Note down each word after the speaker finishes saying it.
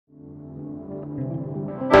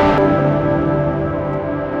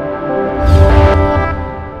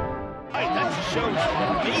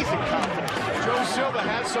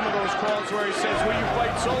calls where he says, will you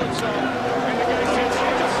fight so-and-so? And the guy says,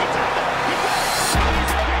 yes. He does. He's in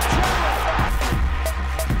big trouble.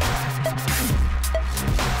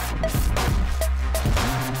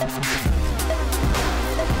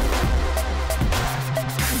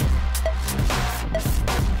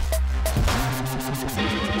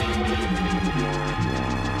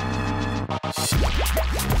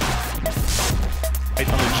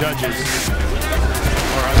 From the judges.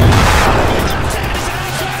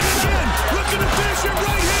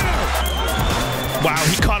 Wow,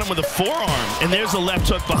 he caught him with a forearm, and there's a left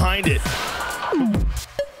hook behind it.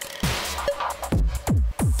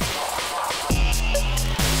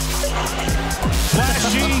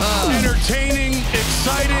 Flashy, entertaining,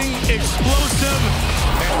 exciting, explosive.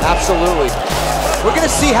 Absolutely. We're going to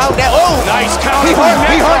see how now. Oh! Nice counter.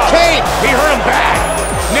 He hurt Kane. He hurt him bad.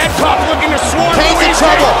 Nedcock looking to swarm. Kane's in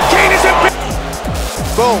trouble. Kane is in big.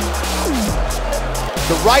 Boom.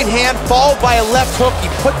 The right hand followed by a left hook. You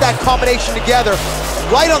put that combination together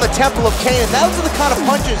right on the temple of Kane, and those are the kind of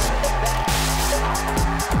punches.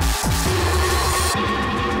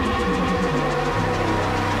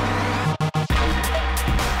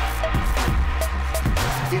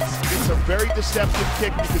 It's a very deceptive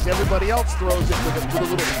kick because everybody else throws it with a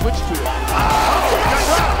little switch to it.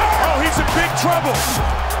 Oh, he's in big trouble.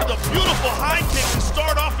 The beautiful high kick to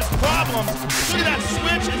start off his problems. Look at that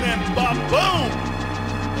switch and then boom.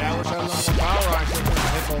 Yeah, I wish I had a little more power. I should have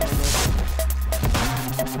hit over this.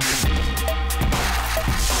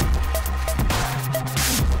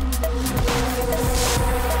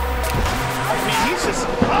 I mean, he's just,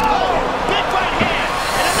 big right hand,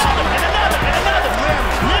 and another.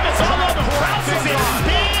 Limits all over, Krause is in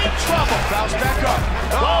big trouble. Krause back up.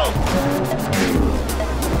 Oh.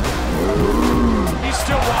 He's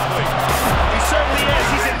still wobbling. He certainly is.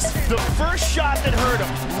 He's in the first shot that hurt him.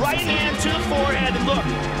 Right hand to the forehead, and look,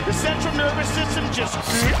 the central nervous system just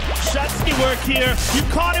shuts the work here. You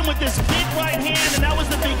caught him with this big right hand, and that was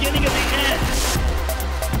the beginning of the end.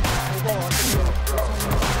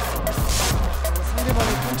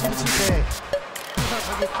 상대방이 펀치를 칠 때 항상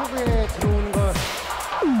자기 턱에 들어오는 걸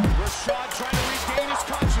Rashad trying to regain his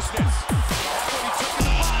consciousness. That's what he took in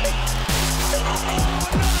the body. Oh,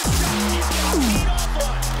 another shot. He's got beat off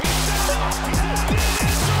on. He's set up.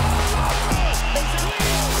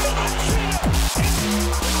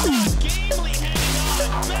 He's in gamely hanging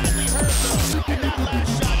on. Badly hurt though. And that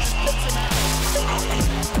last shot just puts him out.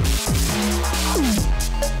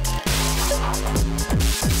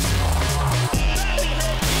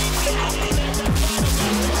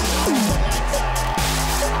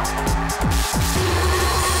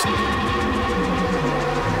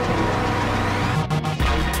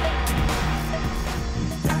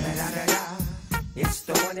 It's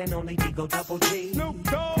the one and only Digo Double G. Snoop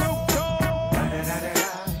Dogg.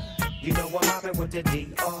 You know I'm mobbing with the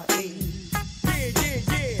D.R.E.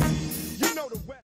 Yeah.